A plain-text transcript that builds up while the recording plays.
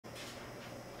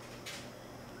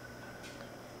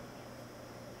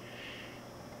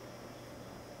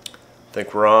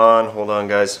Think we're on. Hold on,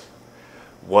 guys.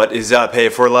 What is up? Hey,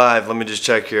 if we're live, let me just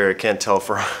check here. I can't tell if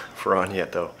we're on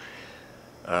yet, though.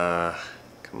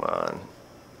 Come on.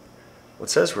 Well, it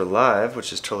says we're live,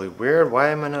 which is totally weird. Why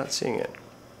am I not seeing it?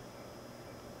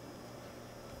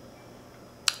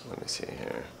 Let me see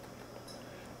here.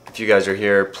 If you guys are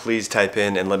here, please type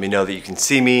in and let me know that you can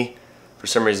see me. For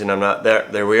some reason, I'm not there.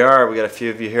 There we are. We got a few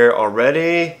of you here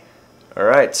already. All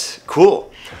right,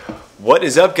 cool. What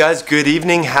is up, guys? Good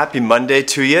evening. Happy Monday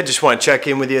to you. Just want to check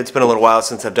in with you. It's been a little while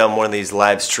since I've done one of these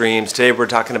live streams. Today we're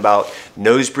talking about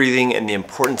nose breathing and the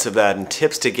importance of that and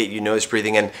tips to get you nose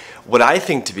breathing and what I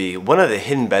think to be one of the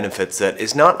hidden benefits that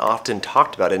is not often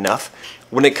talked about enough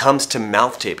when it comes to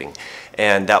mouth taping.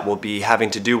 And that will be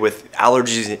having to do with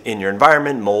allergies in your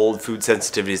environment, mold, food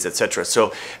sensitivities, etc.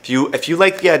 So if you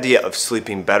like the idea of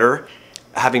sleeping better,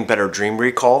 having better dream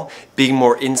recall, being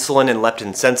more insulin and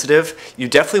leptin sensitive, you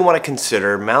definitely want to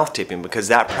consider mouth taping because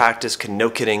that practice can, no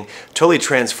kidding, totally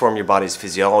transform your body's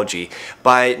physiology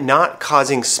by not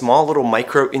causing small little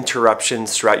micro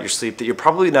interruptions throughout your sleep that you're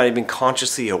probably not even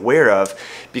consciously aware of,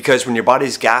 because when your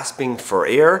body's gasping for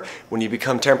air, when you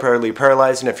become temporarily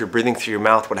paralyzed, and if you're breathing through your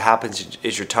mouth, what happens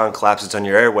is your tongue collapses on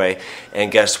your airway,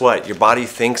 and guess what? Your body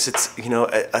thinks it's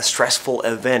a stressful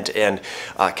event, and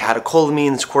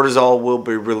catecholamines, cortisol will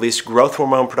be released, growth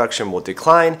hormone production will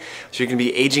decline, so you can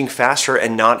be aging faster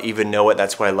and not even know it.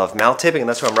 That's why I love mouth taping, and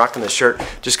that's why I'm rocking this shirt.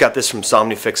 Just got this from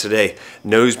Somnifix today,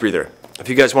 nose breather. If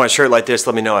you guys want a shirt like this,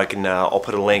 let me know. I can. I'll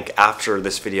put a link after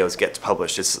this video gets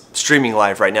published. It's streaming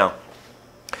live right now.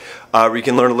 Where you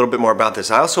can learn a little bit more about this.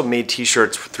 I also made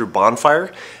t-shirts through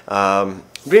Bonfire.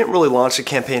 We didn't really launch the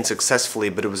campaign successfully,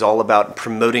 but it was all about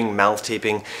promoting mouth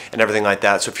taping and everything like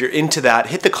that. So if you're into that,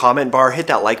 hit the comment bar, hit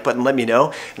that like button, let me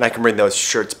know, and I can bring those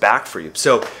shirts back for you.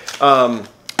 So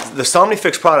the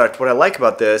Somnifix product, what I like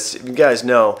about this, you guys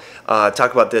know,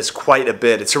 talk about this quite a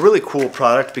bit. It's a really cool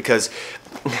product because,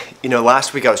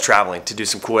 last week I was traveling to do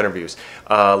some cool interviews.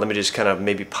 Let me just kind of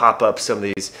maybe pop up some of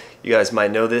these. You guys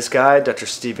might know this guy, Dr.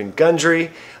 Stephen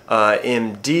Gundry.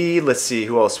 MD, let's see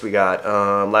who else we got.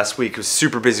 Last week was a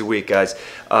super busy week, guys.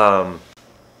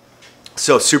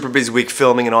 So super busy week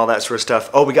filming and all that sort of stuff.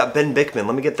 Oh, we got Ben Bickman.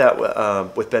 Let me get that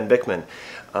with Ben Bickman.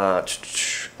 I'm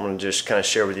gonna just kind of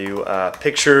share with you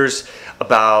pictures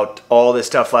about all this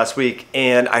stuff last week,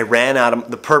 and I ran out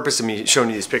of the purpose of me showing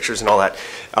you these pictures and all that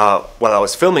while I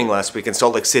was filming last week in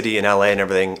Salt Lake City and LA and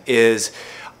everything is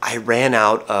I ran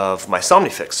out of my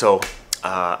Somnifix. So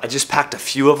I just packed a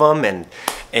few of them,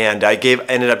 and I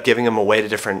ended up giving them away to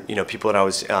different people that I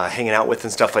was hanging out with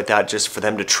and stuff like that, just for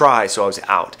them to try. So I was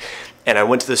out, and I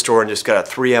went to the store and just got a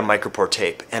 3M Micropore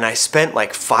tape, and I spent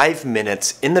like 5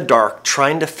 minutes in the dark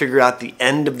trying to figure out the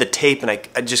end of the tape, and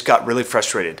I just got really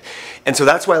frustrated. And so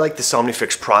that's why I like the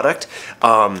Somnifix product,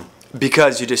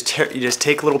 because you just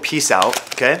take a little piece out,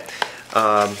 okay?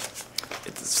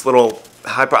 It's a little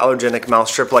hypoallergenic mouth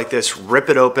strip like this, rip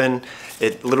it open.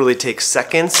 It literally takes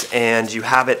seconds, and you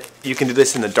have it. You can do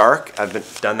this in the dark.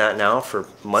 I've done that now for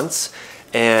months,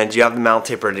 and you have the mouth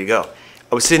tape ready to go.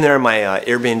 I was sitting there in my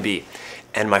Airbnb,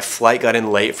 and my flight got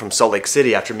in late from Salt Lake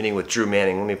City after meeting with Drew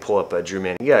Manning. Let me pull up Drew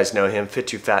Manning. You guys know him, Fit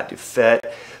Too Fat Do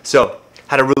Fet. So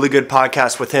had a really good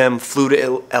podcast with him. Flew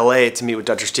to LA to meet with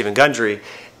Dr. Stephen Gundry,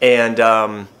 and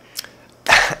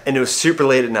it was super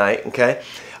late at night. Okay.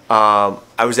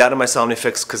 I was out of my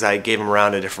Somnifix because I gave them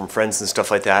around to different friends and stuff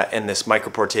like that, and this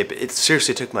Micropore tape, it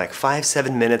seriously took me like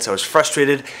 5-7 minutes. I was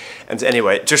frustrated, and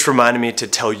anyway, it just reminded me to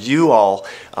tell you all,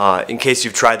 in case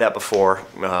you've tried that before,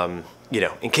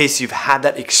 in case you've had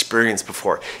that experience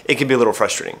before, it can be a little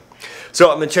frustrating. So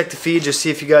I'm going to check the feed, just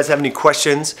see if you guys have any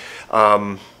questions,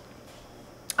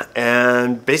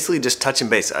 and basically just touching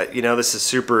base. This is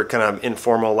super kind of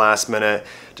informal, last minute.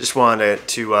 Just wanted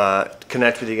to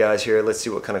connect with you guys here. Let's see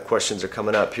what kind of questions are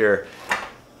coming up here.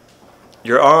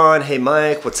 You're on. Hey,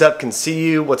 Mike. What's up? Can see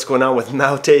you. What's going on with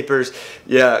mouth tapers?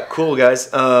 Yeah, cool,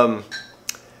 guys. Mouth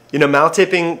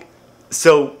taping.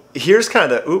 So here's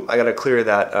kind of the. Oop, I gotta clear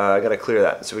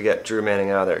that. So we get Drew Manning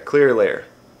out of there. Clear layer.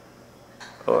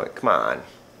 Oh, come on.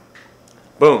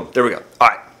 Boom. There we go. All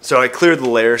right. So I cleared the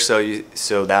layer, so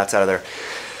that's out of there.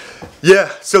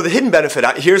 Yeah, so the hidden benefit,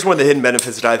 here's one of the hidden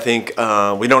benefits that I think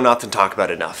we don't often talk about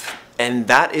enough. And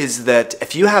that is that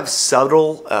if you have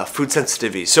subtle food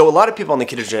sensitivity, so a lot of people on the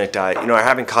ketogenic diet, are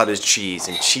having cottage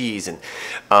cheese and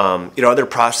other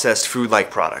processed food-like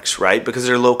products, right? Because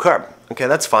they're low carb. Okay,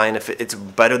 that's fine if it's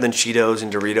better than Cheetos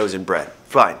and Doritos and bread,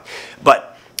 fine.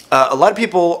 But A lot of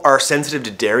people are sensitive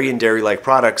to dairy and dairy-like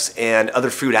products and other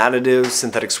food additives,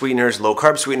 synthetic sweeteners,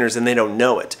 low-carb sweeteners, and they don't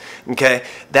know it, okay?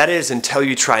 That is until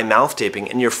you try mouth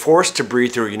taping and you're forced to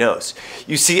breathe through your nose.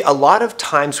 You see, a lot of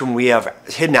times when we have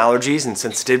hidden allergies and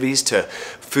sensitivities to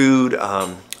food,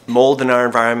 mold in our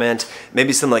environment,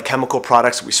 maybe some like chemical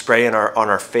products we spray on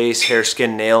our face, hair,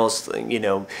 skin, nails, you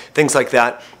know, things like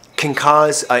that, can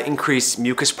cause increased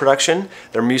mucus production.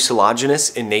 They're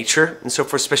mucilaginous in nature and so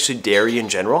forth, especially dairy in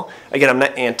general. Again, I'm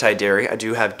not anti-dairy. I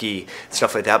do have ghee and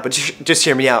stuff like that, but just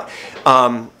hear me out.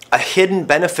 A hidden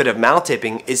benefit of mouth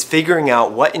taping is figuring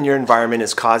out what in your environment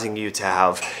is causing you to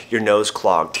have your nose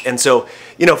clogged. And so,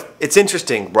 you know, it's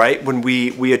interesting, right? When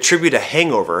we attribute a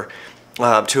hangover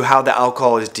to how the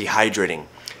alcohol is dehydrating,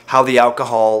 how the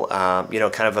alcohol, you know,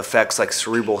 kind of affects like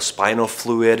cerebral spinal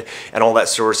fluid and all that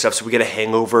sort of stuff. So we get a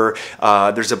hangover.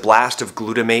 There's a blast of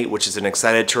glutamate, which is an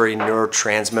excitatory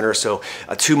neurotransmitter. So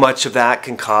too much of that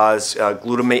can cause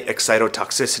glutamate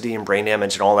excitotoxicity and brain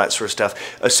damage and all that sort of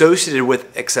stuff associated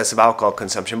with excessive alcohol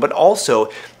consumption. But also,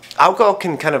 alcohol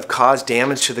can kind of cause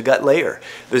damage to the gut layer.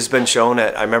 This has been shown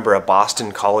at, I remember, a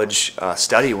Boston College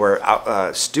study where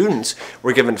students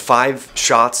were given 5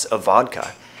 shots of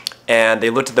vodka. And they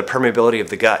looked at the permeability of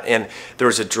the gut, and there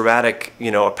was a dramatic, you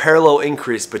know, a parallel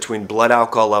increase between blood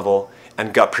alcohol level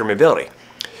and gut permeability.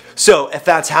 So if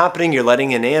that's happening, you're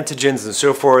letting in antigens and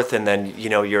so forth, and then, you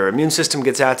know, your immune system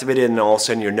gets activated, and all of a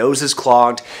sudden your nose is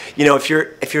clogged. You know, if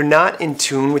you're not in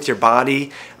tune with your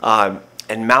body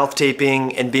and mouth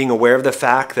taping and being aware of the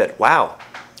fact that, wow,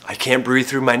 I can't breathe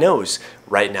through my nose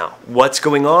right now. What's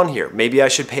going on here? Maybe I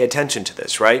should pay attention to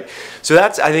this, right? So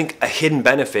that's, I think, a hidden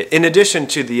benefit, in addition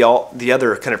to the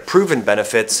other kind of proven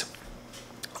benefits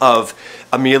of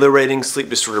ameliorating sleep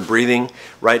disorder breathing,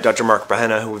 right? Dr. Mark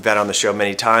Bahena, who we've had on the show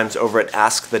many times over at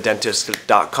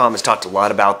AskTheDentist.com, has talked a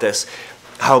lot about this,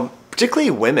 how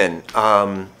particularly women,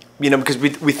 you know, because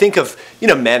we think of, you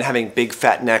know, men having big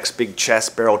fat necks, big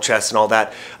chests, barrel chests and all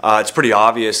that. It's pretty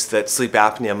obvious that sleep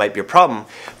apnea might be a problem.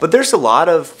 But there's a lot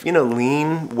of, you know,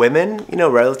 lean women, you know,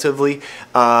 relatively,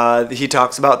 he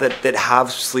talks about that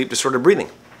have sleep disorder breathing.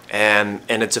 And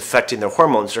it's affecting their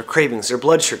hormones, their cravings, their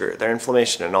blood sugar, their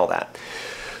inflammation and all that.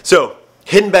 So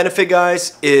hidden benefit,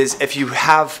 guys, is if you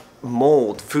have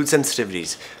mold, food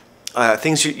sensitivities,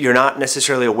 things you're not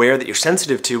necessarily aware that you're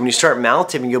sensitive to, when you start mouth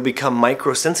taping, you'll become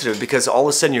microsensitive because all of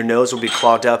a sudden your nose will be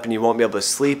clogged up and you won't be able to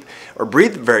sleep or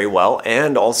breathe very well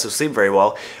and also sleep very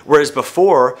well. Whereas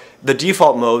before, the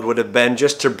default mode would have been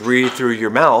just to breathe through your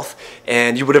mouth,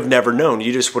 and you would have never known.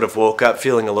 You just would have woke up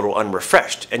feeling a little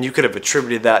unrefreshed. And you could have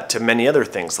attributed that to many other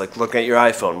things, like looking at your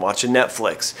iPhone, watching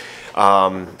Netflix,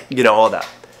 you know, all that.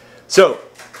 So,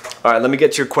 all right, let me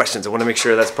get to your questions. I want to make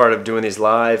sure that's part of doing these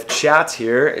live chats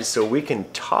here, is so we can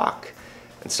talk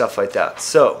and stuff like that.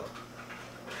 So,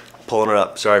 pulling it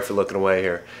up. Sorry for looking away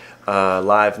here.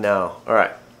 Live now. All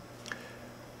right.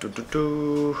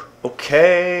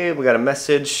 Okay, we got a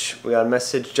message.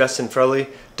 Justin Freley.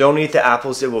 Don't eat the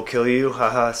apples, it will kill you.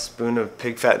 Haha, spoon of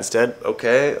pig fat instead.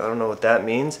 Okay, I don't know what that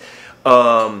means.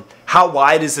 How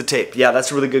wide is the tape? Yeah,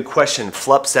 that's a really good question.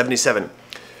 Flup77.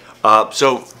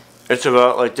 So it's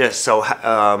about like this. So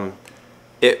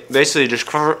it basically just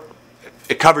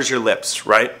covers your lips,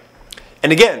 right?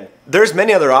 And again, there's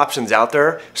many other options out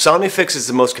there. Somnifix is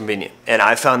the most convenient, and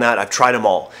I found that. I've tried them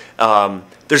all.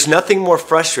 There's nothing more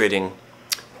frustrating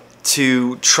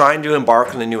to trying to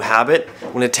embark on a new habit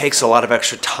when it takes a lot of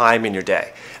extra time in your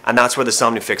day, and that's where the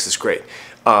Somnifix is great.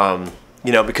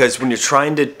 You know, because when you're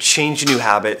trying to change a new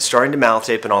habit, starting to mouth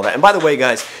tape and all that. And by the way,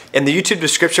 guys, in the YouTube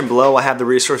description below, I have the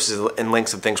resources and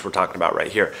links of things we're talking about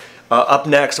right here. Up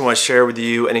next, I want to share with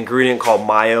you an ingredient called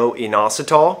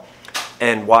myo-inositol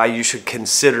and why you should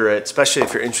consider it, especially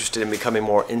if you're interested in becoming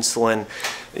more insulin,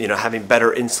 you know, having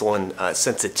better insulin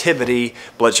sensitivity,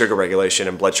 blood sugar regulation,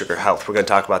 and blood sugar health. We're going to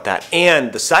talk about that.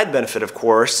 And the side benefit, of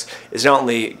course, is not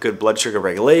only good blood sugar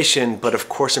regulation, but of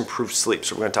course improved sleep.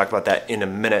 So we're going to talk about that in a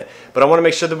minute. But I want to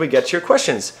make sure that we get to your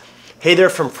questions. Hey there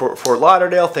from Fort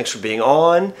Lauderdale. Thanks for being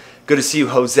on. Good to see you,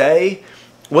 Jose.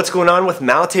 What's going on with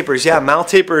mouth tapers? Yeah, mouth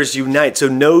tapers unite. So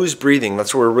nose breathing,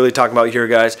 that's what we're really talking about here,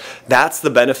 guys. That's the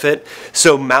benefit.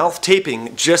 So mouth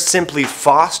taping just simply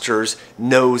fosters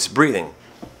nose breathing,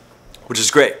 which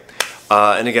is great.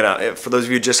 And again, for those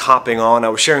of you just hopping on, I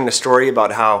was sharing a story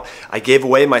about how I gave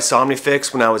away my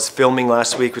Somnifix when I was filming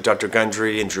last week with Dr.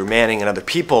 Gundry and Drew Manning and other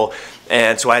people.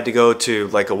 And so I had to go to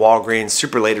like a Walgreens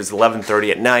super late. It was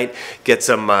 11:30 at night, get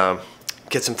some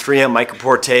 3M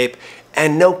micropore tape.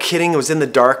 And no kidding, it was in the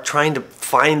dark trying to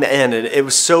find the end, and it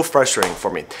was so frustrating for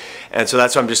me. And so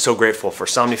that's why I'm just so grateful for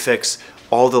Somnifix.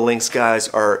 All the links, guys,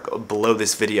 are below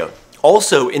this video.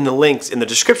 Also, in the links in the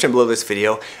description below this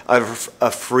video, I have a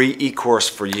free e-course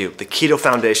for you, the Keto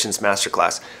Foundations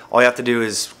Masterclass. All you have to do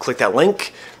is click that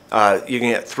link. You can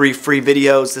get 3 free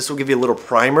videos. This will give you a little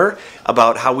primer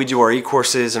about how we do our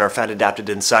e-courses and our Fat Adapted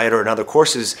Insider and other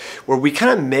courses, where we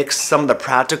kind of mix some of the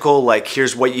practical, like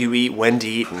here's what you eat, when to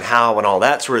eat, and how, and all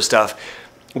that sort of stuff,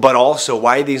 but also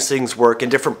why these things work in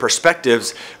different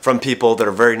perspectives from people that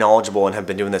are very knowledgeable and have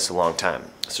been doing this a long time.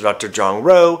 So Dr. John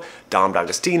Rowe, Dom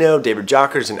D'Agostino, David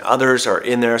Jockers, and others are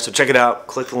in there. So check it out.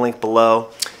 Click the link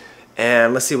below.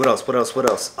 And let's see what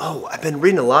else. Oh, I've been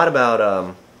reading a lot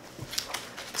about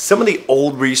some of the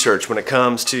old research when it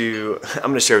comes to, I'm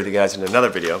going to share with you guys in another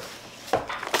video.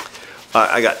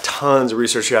 I got tons of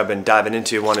research here I've been diving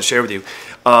into and want to share with you.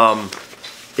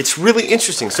 It's really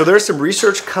interesting. So there's some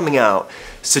research coming out.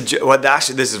 Well,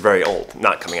 actually, this is very old,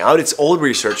 not coming out. It's old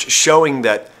research showing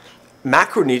that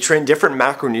different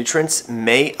macronutrients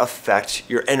may affect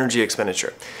your energy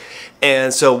expenditure.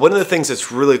 And so one of the things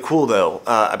that's really cool though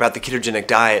about the ketogenic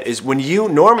diet is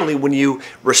normally when you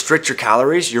restrict your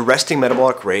calories, your resting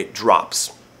metabolic rate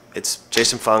drops. It's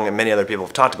Jason Fung and many other people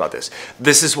have talked about this.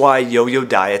 This is why yo-yo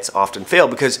diets often fail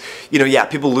because, yeah,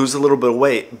 people lose a little bit of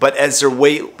weight, but as their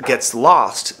weight gets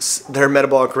lost, their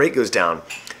metabolic rate goes down.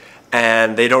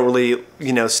 And they don't really,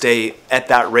 stay at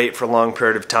that rate for a long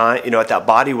period of time, at that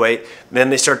body weight. Then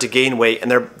they start to gain weight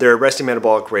and their resting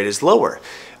metabolic rate is lower.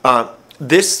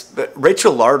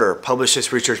 Rachel Larder published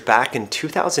this research back in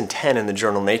 2010 in the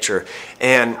journal Nature,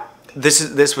 and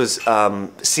this was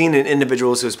seen in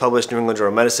individuals. It was published in New England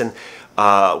Journal of Medicine,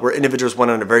 where individuals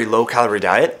went on a very low-calorie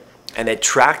diet, and they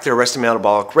tracked their resting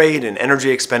metabolic rate and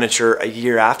energy expenditure a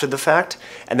year after the fact,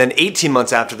 and then 18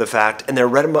 months after the fact, and their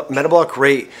metabolic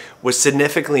rate was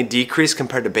significantly decreased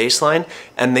compared to baseline,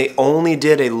 and they only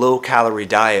did a low-calorie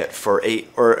diet for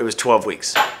 12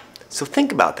 weeks. So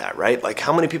think about that, right? Like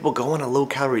how many people go on a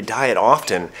low-calorie diet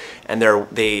often, and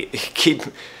they keep,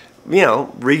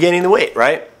 regaining the weight,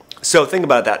 right? So think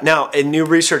about that. Now, a new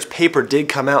research paper did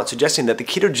come out suggesting that the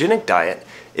ketogenic diet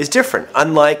is different.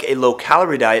 Unlike a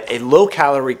low-calorie diet, a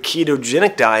low-calorie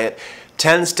ketogenic diet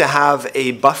tends to have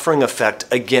a buffering effect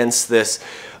against this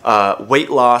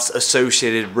weight loss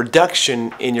associated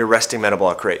reduction in your resting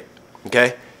metabolic rate.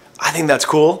 Okay? I think that's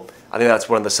cool. I think that's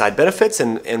one of the side benefits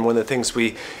and one of the things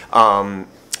we, kind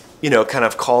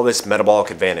of call this metabolic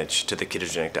advantage to the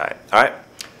ketogenic diet. All right?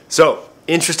 So,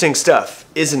 interesting stuff,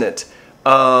 isn't it?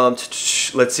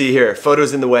 Let's see here.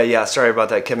 Photos in the way. Yeah, sorry about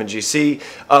that, Kevin GC.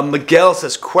 Miguel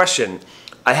says, question.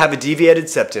 I have a deviated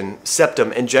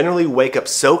septum and generally wake up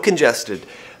so congested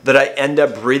that I end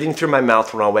up breathing through my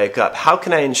mouth when I wake up. How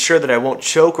can I ensure that I won't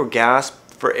choke or gasp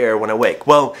for air when I wake?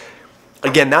 Well,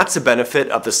 again, that's the benefit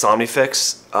of the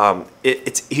Somnifix.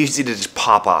 It's easy to just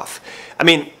pop off. I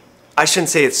mean, I shouldn't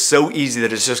say it's so easy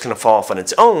that it's just going to fall off on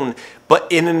its own, but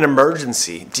in an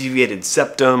emergency, deviated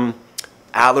septum,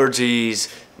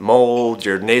 allergies, mold,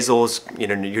 your nasals,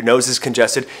 your nose is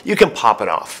congested, you can pop it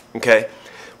off, okay?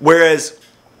 Whereas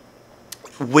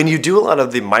when you do a lot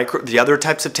of the other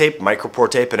types of tape, micropore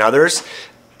tape and others,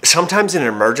 sometimes in an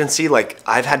emergency, like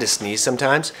I've had to sneeze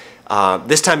sometimes.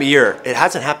 This time of year, it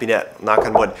hasn't happened yet, knock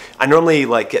on wood. I normally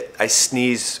I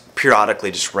sneeze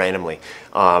periodically, just randomly,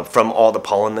 from all the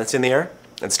pollen that's in the air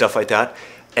and stuff like that.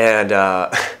 And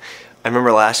I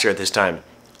remember last year at this time,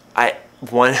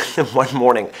 one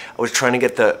morning I was trying to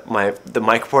get the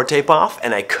micropore tape off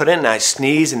and I couldn't, and I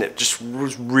sneezed and it just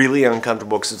was really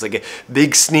uncomfortable because it's like a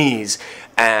big sneeze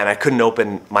and I couldn't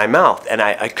open my mouth and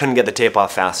I couldn't get the tape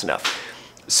off fast enough.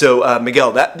 So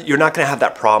Miguel, you're not going to have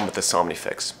that problem with the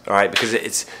Somnifix, all right? Because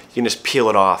you can just peel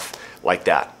it off like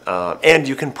that, and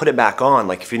you can put it back on,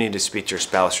 like if you need to speak to your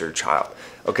spouse or your child.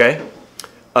 Okay.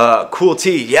 Cool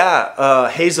tea, yeah.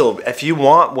 Hazel, if you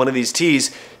want one of these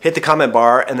teas, hit the comment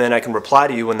bar, and then I can reply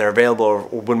to you when they're available or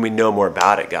when we know more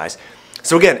about it, guys.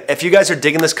 So again, if you guys are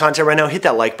digging this content right now, hit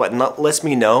that like button. That lets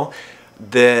me know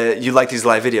that you like these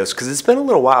live videos because it's been a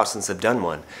little while since I've done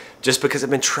one, just because I've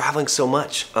been traveling so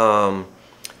much.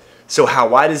 So how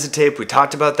wide is the tape? We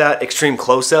talked about that. Extreme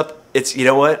close-up. It's, you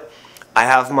know what? I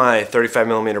have my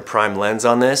 35mm prime lens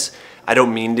on this. I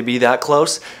don't mean to be that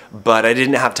close, but I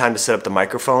didn't have time to set up the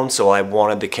microphone, so I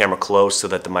wanted the camera close so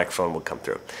that the microphone would come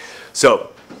through.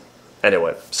 So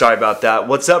anyway, sorry about that.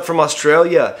 What's up from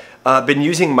Australia? Been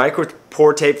using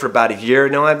micropore tape for about a year.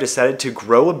 Now I've decided to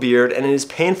grow a beard, and it is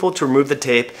painful to remove the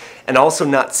tape and also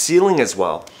not sealing as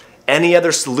well. Any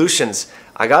other solutions?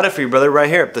 I got it for you, brother, right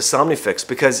here, the Somnifix,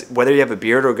 because whether you have a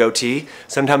beard or goatee,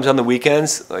 sometimes on the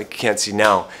weekends, like you can't see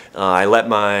now, I let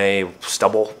my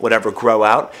stubble, whatever, grow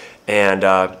out, and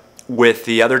with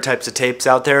the other types of tapes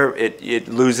out there, it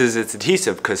loses its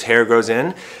adhesive because hair grows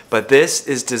in. But this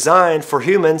is designed for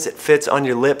humans. It fits on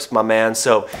your lips, my man.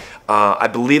 So I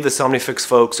believe the Somnifix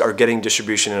folks are getting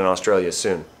distribution in Australia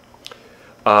soon.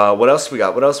 What else we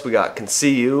got? What else we got? Can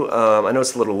see you. I know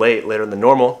it's a little later than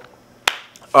normal.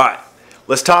 All right,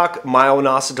 let's talk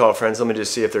myo-inositol, friends. Let me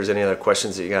just see if there's any other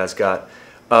questions that you guys got.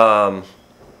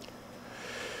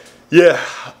 Yeah,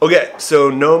 okay, so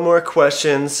no more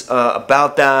questions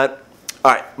about that.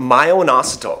 All right,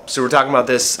 myo-inositol. So we're talking about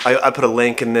this. I put a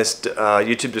link in this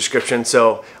YouTube description.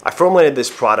 So I formulated this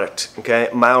product, okay,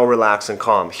 Myo Relax and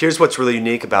Calm. Here's what's really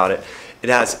unique about it. It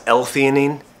has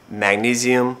L-theanine,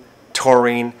 magnesium,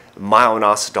 taurine,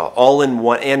 myo-inositol, all in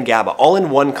one, and GABA, all in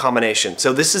one combination.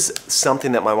 So this is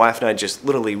something that my wife and I just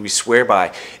literally, we swear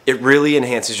by. It really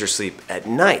enhances your sleep at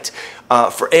night.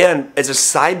 And as a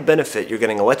side benefit, you're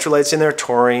getting electrolytes in there,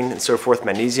 taurine and so forth,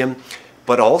 magnesium,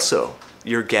 but also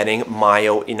you're getting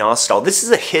myo-inositol. This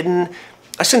is a hidden,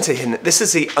 I shouldn't say hidden, this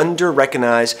is a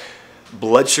under-recognized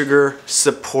blood sugar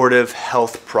supportive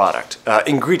health product,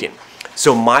 ingredient.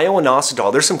 So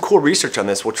myo-inositol, there's some cool research on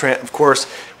this. Of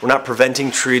course, we're not preventing,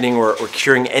 treating, or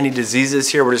curing any diseases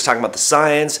here. We're just talking about the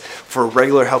science for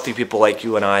regular healthy people like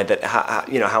you and I, that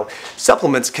how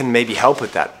supplements can maybe help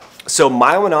with that. So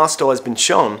myo-inositol has been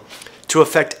shown to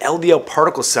affect LDL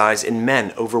particle size in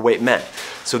men, overweight men.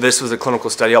 So this was a clinical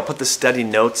study. I'll put the study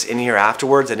notes in here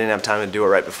afterwards. I didn't have time to do it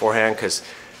right beforehand because,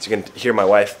 as you can hear, my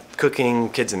wife cooking,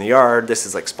 kids in the yard. This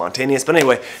is like spontaneous. But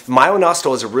anyway,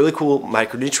 myo-inositol is a really cool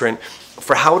micronutrient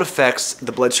for how it affects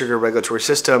the blood sugar regulatory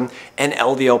system and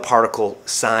LDL particle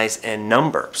size and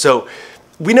number. So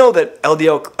we know that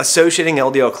associating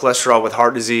LDL cholesterol with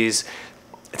heart disease,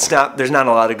 there's not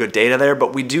a lot of good data there,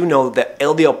 but we do know that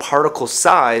LDL particle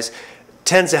size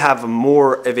tends to have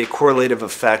more of a correlative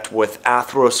effect with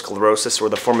atherosclerosis, or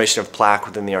the formation of plaque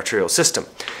within the arterial system.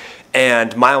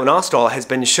 And myo-inositol has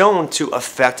been shown to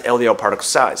affect LDL particle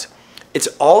size. It's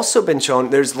also been shown,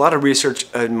 there's a lot of research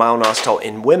in myo-inositol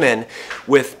in women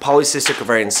with polycystic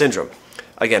ovarian syndrome.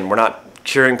 Again, we're not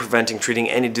curing, preventing, treating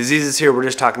any diseases here. We're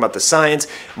just talking about the science.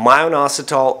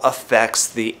 Myo-inositol affects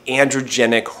the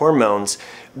androgenic hormones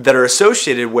that are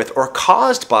associated with or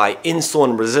caused by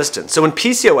insulin resistance. So in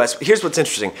PCOS, here's what's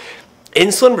interesting.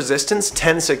 Insulin resistance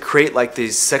tends to create like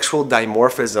these sexual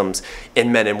dimorphisms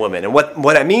in men and women. And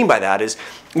what I mean by that is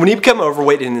when you become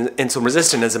overweight and insulin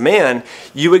resistant as a man,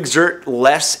 you exert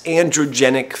less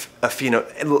androgenic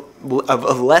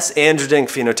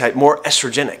phenotype, more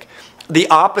estrogenic. The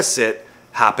opposite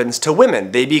happens to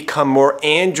women. They become more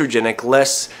androgenic,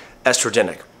 less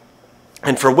estrogenic.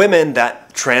 And for women,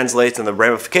 that translates, and the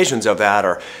ramifications of that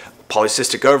are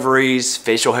polycystic ovaries,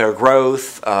 facial hair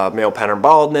growth, male pattern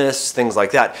baldness, things like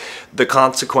that. The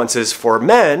consequences for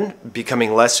men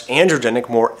becoming less androgenic,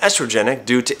 more estrogenic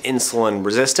due to insulin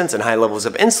resistance and high levels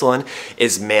of insulin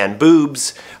is man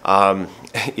boobs, low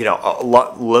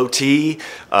T,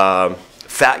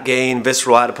 fat gain,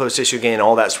 visceral adipose tissue gain,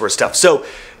 all that sort of stuff. So,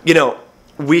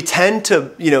 we tend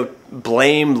to,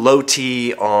 blame low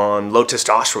T on low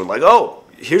testosterone. Like, oh,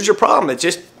 here's your problem. It's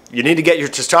just you need to get your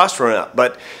testosterone up.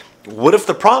 But what if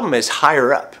the problem is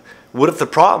higher up? What if the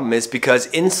problem is because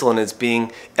insulin is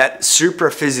being at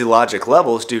super physiologic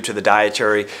levels due to the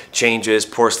dietary changes,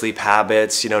 poor sleep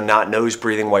habits, not nose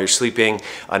breathing while you're sleeping,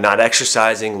 not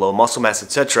exercising, low muscle mass,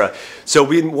 etc. So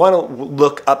we want to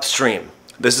look upstream.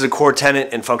 This is a core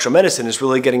tenet in functional medicine, is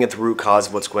really getting at the root cause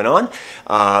of what's going on,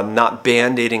 not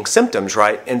band-aiding symptoms,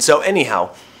 right? And so anyhow,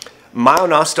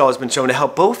 myo-inositol has been shown to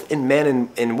help both in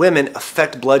men and women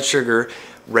affect blood sugar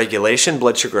regulation,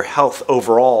 blood sugar health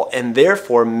overall, and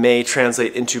therefore may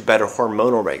translate into better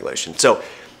hormonal regulation. So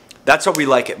that's what we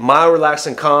like it. Myo Relax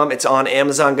and Calm. It's on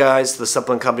Amazon, guys. The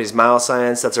supplement company's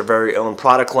Myoscience. That's our very own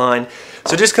product line.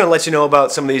 So just kind of let you know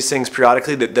about some of these things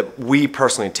periodically that we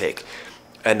personally take.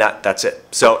 And that's it.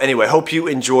 So anyway, hope you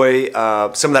enjoy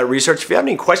some of that research. If you have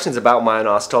any questions about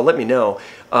myo-inositol, let me know.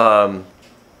 I'll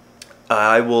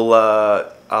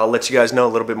let you guys know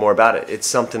a little bit more about it. It's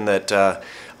something that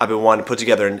I've been wanting to put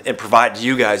together and provide to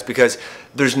you guys, because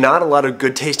there's not a lot of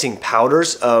good tasting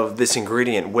powders of this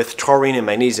ingredient with taurine and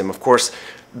magnesium. Of course,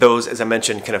 those, as I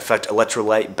mentioned, can affect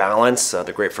electrolyte balance.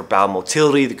 They're great for bowel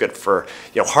motility. They're good for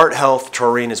heart health.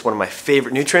 Taurine is one of my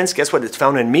favorite nutrients. Guess what? It's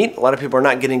found in meat. A lot of people are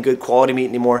not getting good quality meat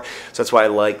anymore, so that's why I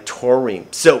like taurine.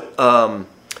 So,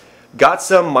 got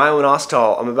some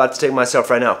myo-inositol. I'm about to take myself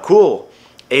right now. Cool.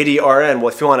 ADRN. Well,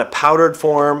 if you want a powdered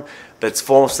form that's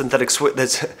full of synthetic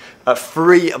that's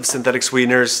free of synthetic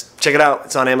sweeteners, check it out.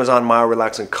 It's on Amazon. Myo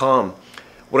Relax and Calm.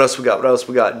 What else we got? What else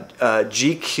we got?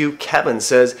 GQ Kevin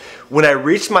says, when I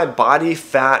reach my body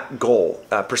fat goal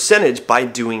percentage by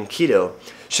doing keto,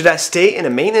 should I stay in a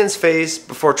maintenance phase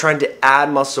before trying to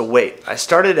add muscle weight? I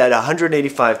started at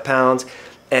 185 pounds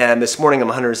and this morning I'm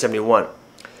 171. All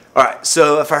right,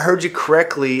 so if I heard you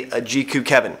correctly, GQ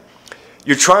Kevin,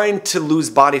 you're trying to lose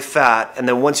body fat, and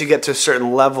then once you get to a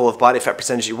certain level of body fat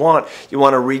percentage you want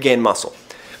to regain muscle.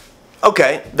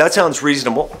 Okay, that sounds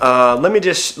reasonable. Let me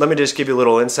just give you a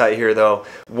little insight here, though.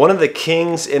 One of the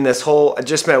kings in this whole, I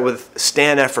just met with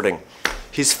Stan Efferding.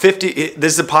 He's 50.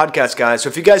 This is a podcast, guys. So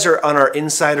if you guys are on our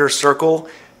insider circle,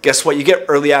 guess what? You get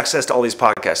early access to all these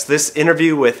podcasts. This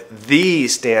interview with the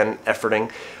Stan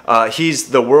Efferding.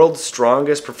 He's the world's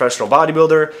strongest professional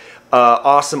bodybuilder.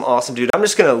 Awesome dude. I'm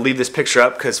just going to leave this picture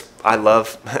up because I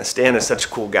love Stan is such a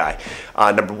cool guy,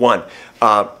 number one.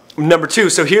 Number two,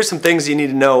 so here's some things you need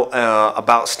to know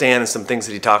about Stan and some things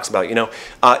that he talks about. You know,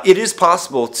 it is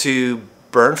possible to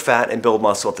burn fat and build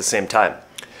muscle at the same time.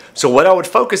 So what I would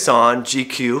focus on,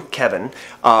 GQ Kevin,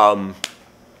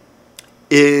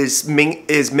 is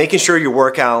making sure your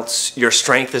workouts, your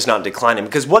strength is not declining.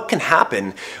 Because what can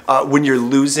happen when you're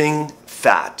losing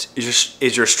fat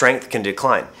is your strength can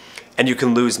decline. And you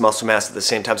can lose muscle mass at the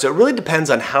same time. So it really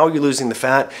depends on how you're losing the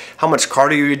fat, how much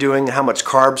cardio you're doing, and how much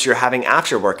carbs you're having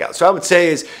after your workout. So I would say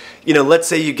is, you know, let's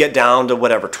say you get down to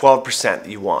whatever, 12% that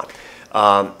you want.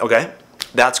 Okay,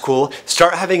 that's cool.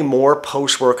 Start having more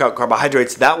post-workout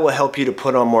carbohydrates. That will help you to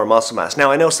put on more muscle mass. Now,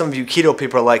 I know some of you keto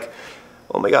people are like,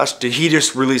 oh my gosh, did he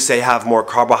just really say have more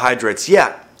carbohydrates?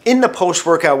 Yeah, in the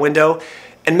post-workout window,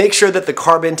 and make sure that the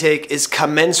carb intake is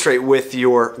commensurate with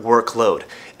your workload.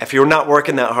 If you're not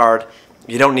working that hard,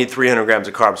 you don't need 300 grams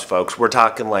of carbs, folks. We're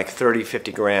talking like 30,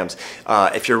 50 grams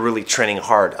if you're really training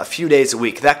hard a few days a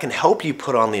week. That can help you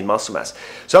put on lean muscle mass.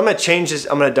 So I'm going to change this.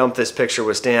 I'm going to dump this picture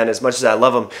with Stan as much as I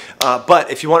love him. But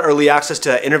if you want early access to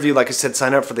that interview, like I said,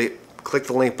 sign up for click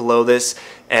the link below this.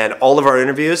 And all of our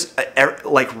interviews,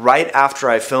 like right after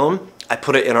I film, I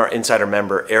put it in our Insider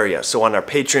member area. So on our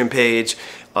Patreon page,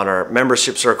 on our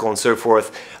membership circle and so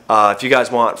forth. If you guys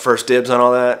want first dibs on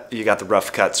all that, you got the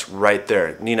rough cuts right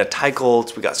there. Nina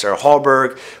Teicholz, we got Sarah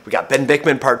Hallberg, we got Ben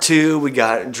Bickman Part 2, we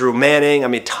got Drew Manning, I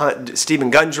mean,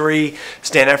 Stephen Gundry,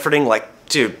 Stan Efferding, like,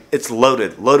 dude, it's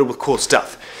loaded with cool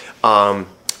stuff.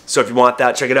 So if you want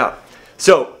that, check it out.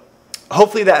 So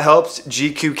hopefully that helps,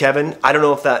 GQ Kevin. I don't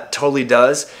know if that totally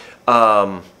does,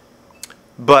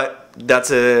 but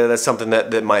that's something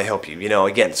that might help you. You know,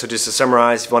 again, so just to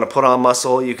summarize, if you want to put on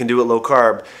muscle, you can do it low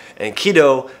carb and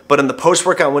keto, but in the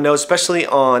post-workout window, especially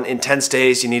on intense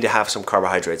days, you need to have some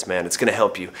carbohydrates, man. It's going to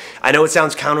help you. I know it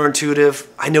sounds counterintuitive.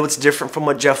 I know it's different from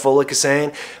what Jeff Volek is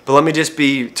saying, but let me just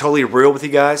be totally real with you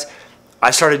guys. I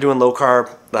started doing low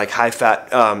carb, like high fat.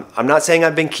 I'm not saying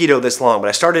I've been keto this long, but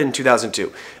I started in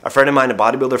 2002. A friend of mine, a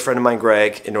bodybuilder friend of mine,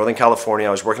 Greg, in Northern California, I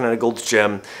was working at a Gold's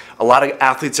Gym. A lot of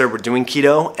athletes there were doing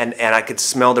keto, and I could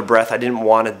smell their breath. I didn't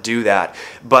want to do that.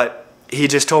 But he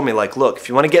just told me, like, look, if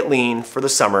you want to get lean for the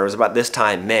summer, it was about this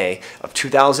time, May of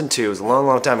 2002. It was a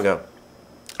long time ago.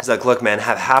 He's like, look, man,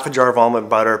 have half a jar of almond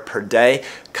butter per day,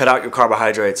 cut out your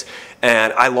carbohydrates.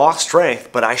 And I lost strength,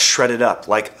 but I shredded up.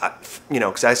 Like, you know,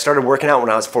 because I started working out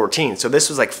when I was 14. So this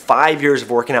was like 5 years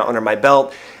of working out under my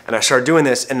belt. And I started doing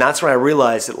this. And that's when I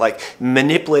realized that, like,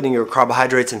 manipulating your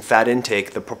carbohydrates and fat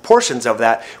intake, the proportions of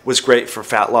that was great for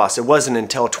fat loss. It wasn't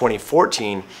until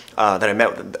 2014 that I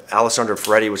met with Alessandro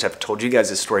Ferretti, which I've told you guys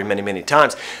this story many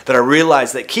times, that I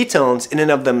realized that ketones in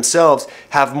and of themselves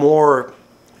have more,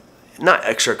 not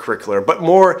extracurricular, but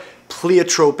more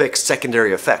pleiotropic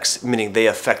secondary effects, meaning they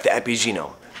affect the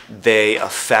epigenome. They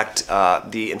affect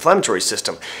the inflammatory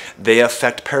system. They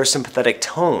affect parasympathetic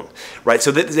tone, right?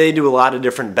 So they do a lot of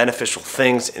different beneficial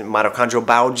things in mitochondrial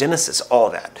biogenesis, all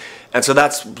that. And so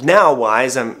that's now why,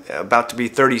 as I'm about to be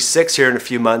 36 here in a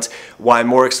few months, why I'm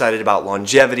more excited about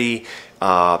longevity,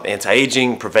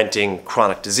 anti-aging, preventing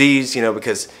chronic disease, you know,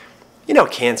 because, you know,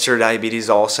 cancer, diabetes,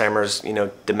 Alzheimer's, you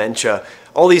know, dementia,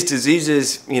 all these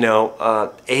diseases, you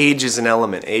know, age is an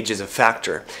element, age is a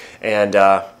factor. And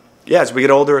yeah, as we get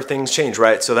older, things change,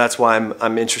 right? So that's why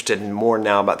I'm interested in more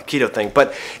now about the keto thing.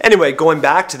 But anyway, going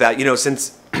back to that, you know,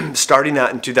 since starting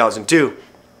that in 2002,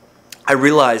 I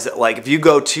realized that, like, if you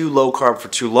go too low carb for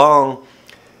too long,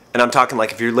 and I'm talking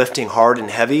like if you're lifting hard and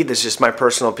heavy, this is just my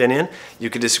personal opinion. You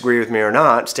could disagree with me or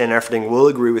not. Stan Efferding will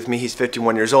agree with me. He's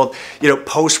 51 years old. You know,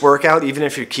 post-workout, even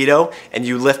if you're keto and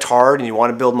you lift hard and you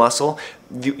want to build muscle,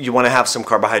 you want to have some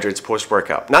carbohydrates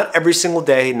post-workout. Not every single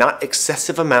day, not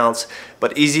excessive amounts,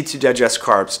 but easy to digest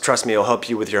carbs. Trust me, it'll help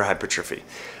you with your hypertrophy.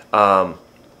 All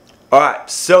right,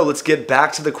 so let's get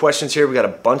back to the questions here. We got a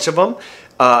bunch of them.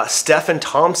 Stephen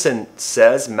Thompson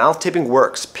says, mouth taping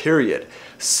works, period.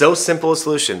 So simple a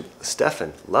solution.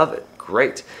 Stephen, love it.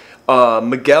 Great.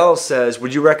 Miguel says,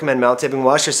 would you recommend mouth taping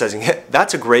while exercising?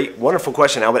 That's a great, wonderful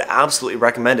question. I would absolutely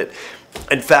recommend it.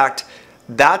 In fact,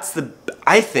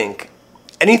 I think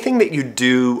anything that you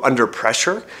do under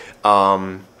pressure,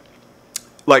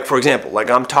 like for example, like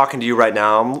I'm talking to you right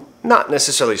now, I'm not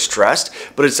necessarily stressed,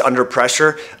 but it's under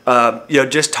pressure.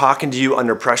 Just talking to you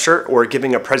under pressure or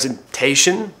giving a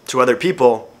presentation to other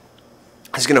people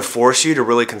is going to force you to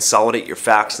really consolidate your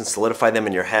facts and solidify them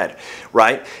in your head,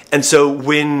 right? And so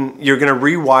when you're going to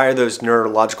rewire those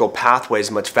neurological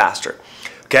pathways much faster.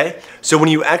 Okay, so when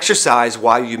you exercise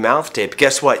while you mouth tape,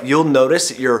 guess what? You'll notice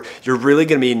that you're really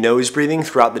going to be nose breathing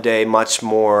throughout the day much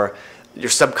more. Your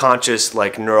subconscious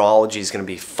neurology is going to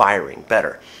be firing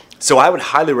better. So I would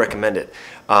highly recommend it.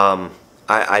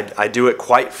 I do it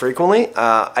quite frequently.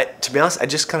 To be honest, I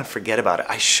just kind of forget about it.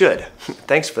 I should.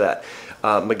 Thanks for that,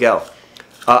 Miguel.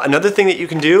 Another thing that you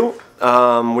can do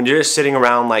when you're just sitting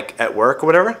around like at work or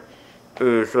whatever.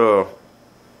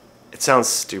 It sounds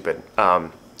stupid.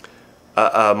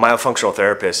 A myofunctional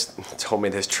therapist told me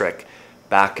this trick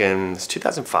back in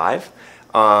 2005.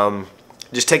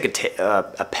 Just take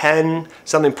a pen,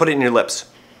 something, put it in your lips.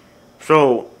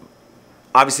 So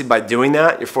obviously by doing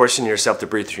that, you're forcing yourself to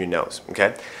breathe through your nose,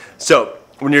 okay? So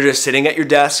when you're just sitting at your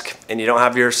desk and you don't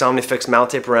have your Somnifix mouth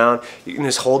tape around, you can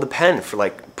just hold the pen for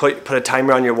put a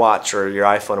timer on your watch or your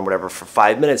iPhone or whatever for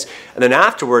 5 minutes. And then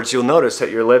afterwards, you'll notice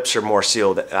that your lips are more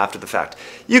sealed after the fact.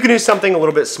 You can do something a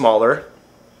little bit smaller.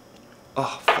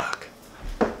 Oh, fuck.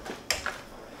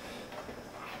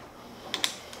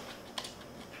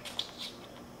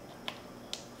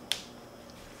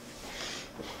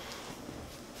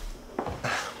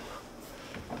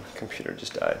 My computer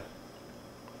just died.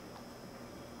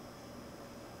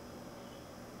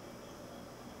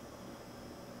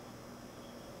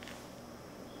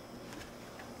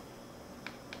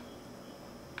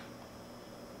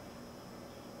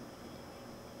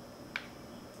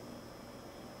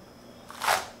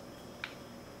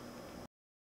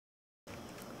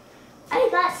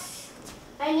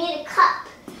 I need a cup,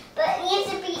 but it needs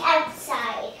to be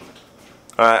outside.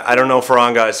 Alright, I don't know if we're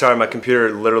on, guys. Sorry, my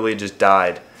computer literally just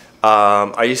died.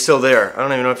 Are you still there? I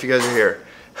don't even know if you guys are here.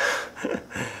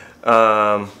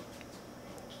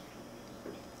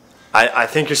 I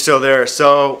think you're still there.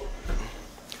 So,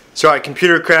 sorry,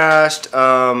 computer crashed.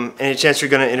 Any chance you're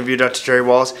going to interview Dr. Jerry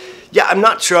Wallace? Yeah, I'm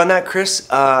not sure on that, Chris.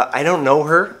 I don't know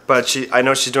her, but I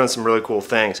know she's doing some really cool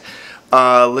things.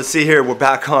 Let's see here. We're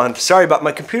back on. Sorry about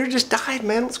my computer just died,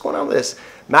 man. What's going on with this?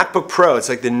 MacBook Pro. It's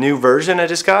like the new version I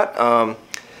just got. All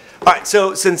right,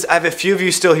 so since I have a few of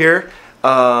you still here,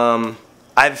 I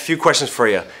have a few questions for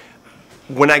you.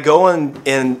 When I go and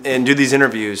do these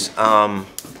interviews, I've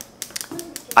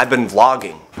been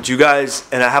vlogging. Do you guys,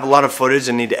 and I have a lot of footage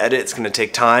I need to edit. It's going to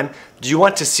take time. Do you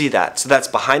want to see that? So that's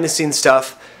behind the scenes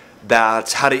stuff.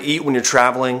 That's how to eat when you're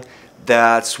traveling.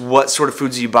 That's what sort of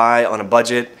foods you buy on a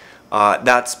budget.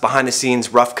 That's behind the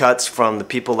scenes rough cuts from the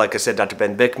people, like I said, Dr.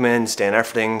 Ben Bickman, Stan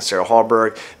Efferding, Sarah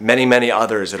Hallberg, many, many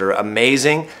others that are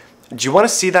amazing. Do you want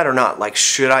to see that or not? Like,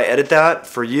 should I edit that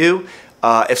for you?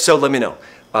 If so, let me know.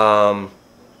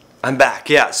 I'm back.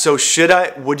 Yeah, so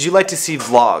would you like to see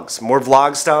vlogs? More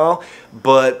vlog style,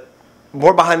 but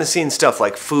more behind the scenes stuff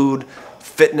like food,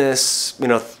 fitness,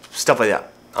 stuff like that.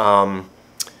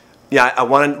 Yeah, I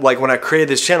wanted, like when I created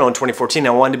this channel in 2014, I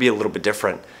wanted to be a little bit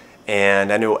different.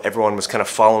 And I knew everyone was kind of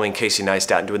following Casey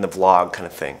Neistat and doing the vlog kind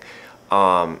of thing.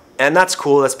 And that's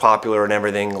cool, that's popular and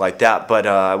everything like that, but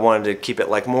I wanted to keep it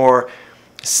like more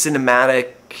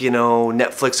cinematic,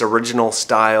 Netflix original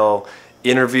style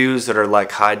interviews that are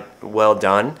like well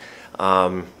done.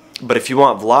 But if you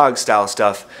want vlog style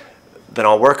stuff, then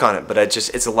I'll work on it. But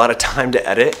it's a lot of time to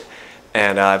edit,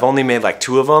 and I've only made like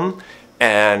 2 of them.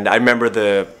 And I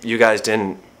remember you guys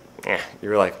didn't, you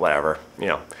were like, whatever,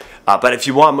 But if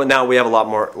you want, now we have a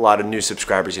lot of new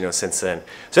subscribers, since then.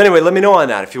 So anyway, let me know on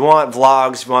that. If you want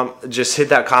vlogs, if you want, just hit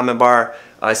that comment bar.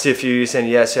 I see a few of you saying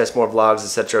yes, more vlogs,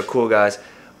 etc. Cool, guys.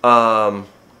 So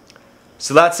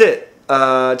that's it.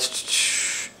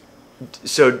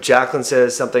 So Jacqueline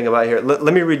says something about here.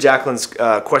 Let me read Jacqueline's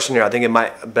question here. I think it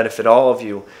might benefit all of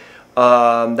you.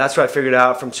 That's what I figured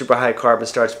out from super high carb and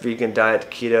starch vegan diet to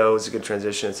keto is a good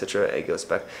transition, etc. Egg goes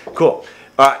back. Cool.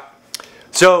 All right.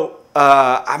 So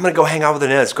I'm gonna go hang out with the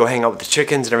Neds, go hang out with the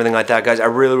chickens and everything like that, guys. I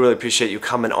really, really appreciate you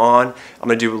coming on. I'm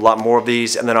gonna do a lot more of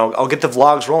these, and then I'll get the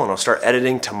vlogs rolling. I'll start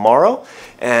editing tomorrow,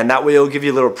 and that way it'll give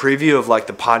you a little preview of like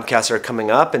the podcasts that are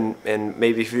coming up, and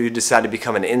maybe if you decide to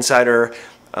become an insider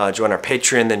join our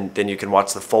Patreon, then you can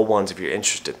watch the full ones if you're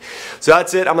interested. So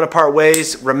that's it. I'm going to part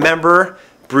ways. Remember,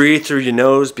 breathe through your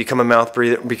nose. Become a mouth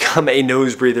breather. Become a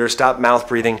nose breather. Stop mouth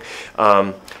breathing.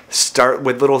 Start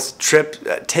with little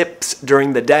tips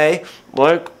during the day,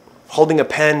 like holding a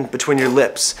pen between your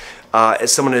lips.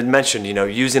 As someone had mentioned,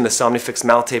 using the Somnifix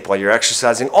mouth tape while you're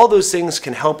exercising, all those things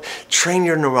can help train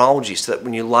your neurology so that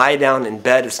when you lie down in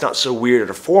bed, it's not so weird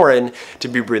or foreign to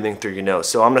be breathing through your nose.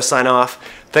 So I'm going to sign off.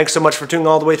 Thanks so much for tuning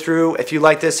all the way through. If you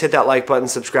like this, hit that like button,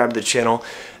 subscribe to the channel.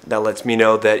 That lets me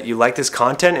know that you like this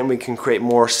content and we can create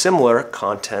more similar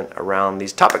content around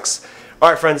these topics. All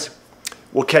right, friends,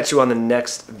 we'll catch you on the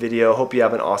next video. Hope you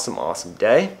have an awesome, awesome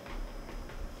day,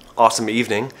 awesome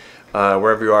evening.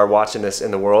 Wherever you are watching this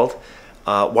in the world.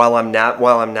 While I'm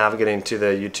navigating to the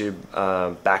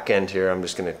YouTube back end here, I'm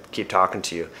just going to keep talking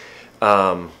to you.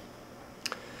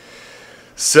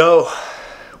 So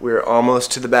we're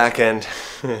almost to the back end.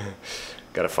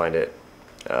 Got to find it.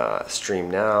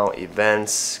 Stream now,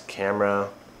 events, camera.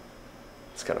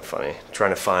 It's kind of funny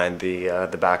trying to find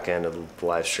the back end of the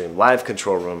live stream, live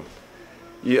control room.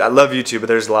 I love YouTube, but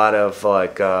there's a lot of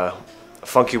like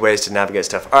funky ways to navigate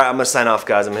stuff. All right, I'm going to sign off,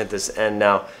 guys. I'm going to hit this end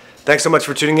now. Thanks so much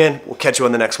for tuning in. We'll catch you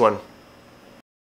on the next one.